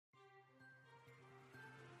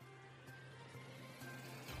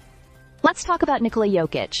Let's talk about Nikola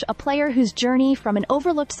Jokić, a player whose journey from an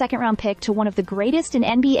overlooked second-round pick to one of the greatest in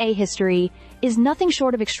NBA history is nothing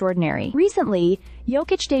short of extraordinary. Recently,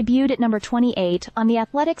 Jokić debuted at number 28 on The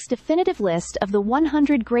Athletic's definitive list of the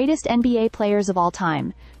 100 greatest NBA players of all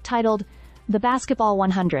time, titled The Basketball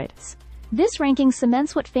 100s. This ranking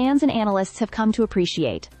cements what fans and analysts have come to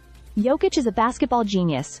appreciate. Jokić is a basketball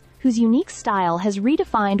genius whose unique style has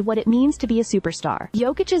redefined what it means to be a superstar.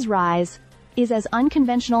 Jokic's rise is as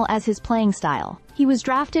unconventional as his playing style. He was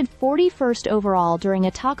drafted 41st overall during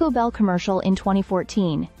a Taco Bell commercial in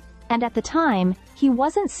 2014, and at the time, he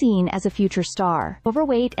wasn't seen as a future star.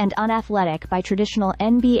 Overweight and unathletic by traditional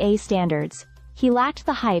NBA standards, he lacked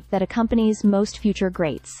the hype that accompanies most future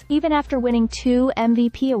greats. Even after winning 2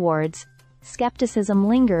 MVP awards, skepticism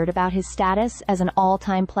lingered about his status as an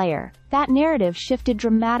all-time player. That narrative shifted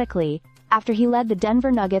dramatically after he led the Denver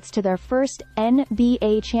Nuggets to their first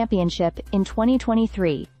NBA championship in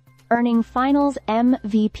 2023, earning Finals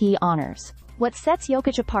MVP honors. What sets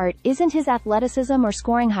Jokić apart isn't his athleticism or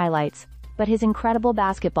scoring highlights, but his incredible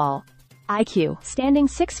basketball IQ. Standing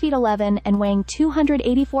 6'11" and weighing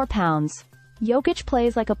 284 pounds, Jokić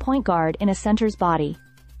plays like a point guard in a center's body.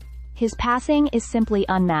 His passing is simply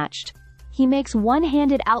unmatched. He makes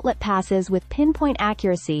one-handed outlet passes with pinpoint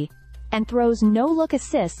accuracy and throws no-look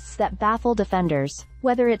assists that baffle defenders.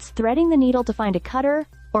 Whether it's threading the needle to find a cutter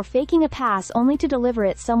or faking a pass only to deliver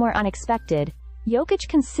it somewhere unexpected, Jokić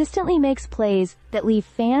consistently makes plays that leave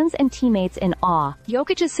fans and teammates in awe.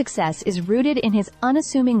 Jokic's success is rooted in his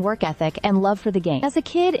unassuming work ethic and love for the game. As a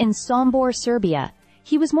kid in Sombor, Serbia,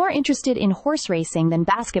 he was more interested in horse racing than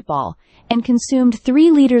basketball, and consumed 3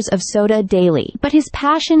 liters of soda daily. But his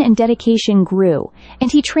passion and dedication grew,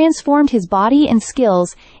 and he transformed his body and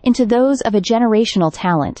skills into those of a generational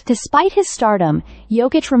talent. Despite his stardom,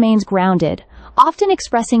 Jokić remains grounded, often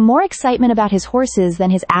expressing more excitement about his horses than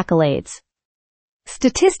his accolades.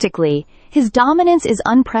 Statistically, his dominance is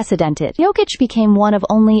unprecedented. Jokić became one of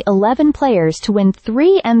only 11 players to win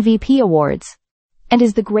 3 MVP awards, and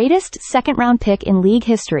is the greatest second-round pick in league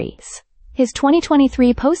history. His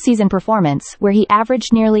 2023 postseason performance, where he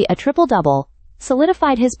averaged nearly a triple-double,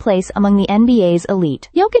 solidified his place among the NBA's elite.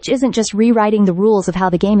 Jokić isn't just rewriting the rules of how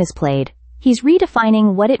the game is played. He's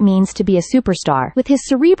redefining what it means to be a superstar. With his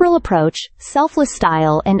cerebral approach, selfless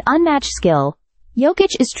style, and unmatched skill,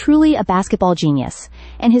 Jokić is truly a basketball genius,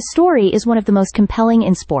 and his story is one of the most compelling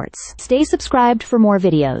in sports. Stay subscribed for more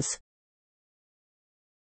videos.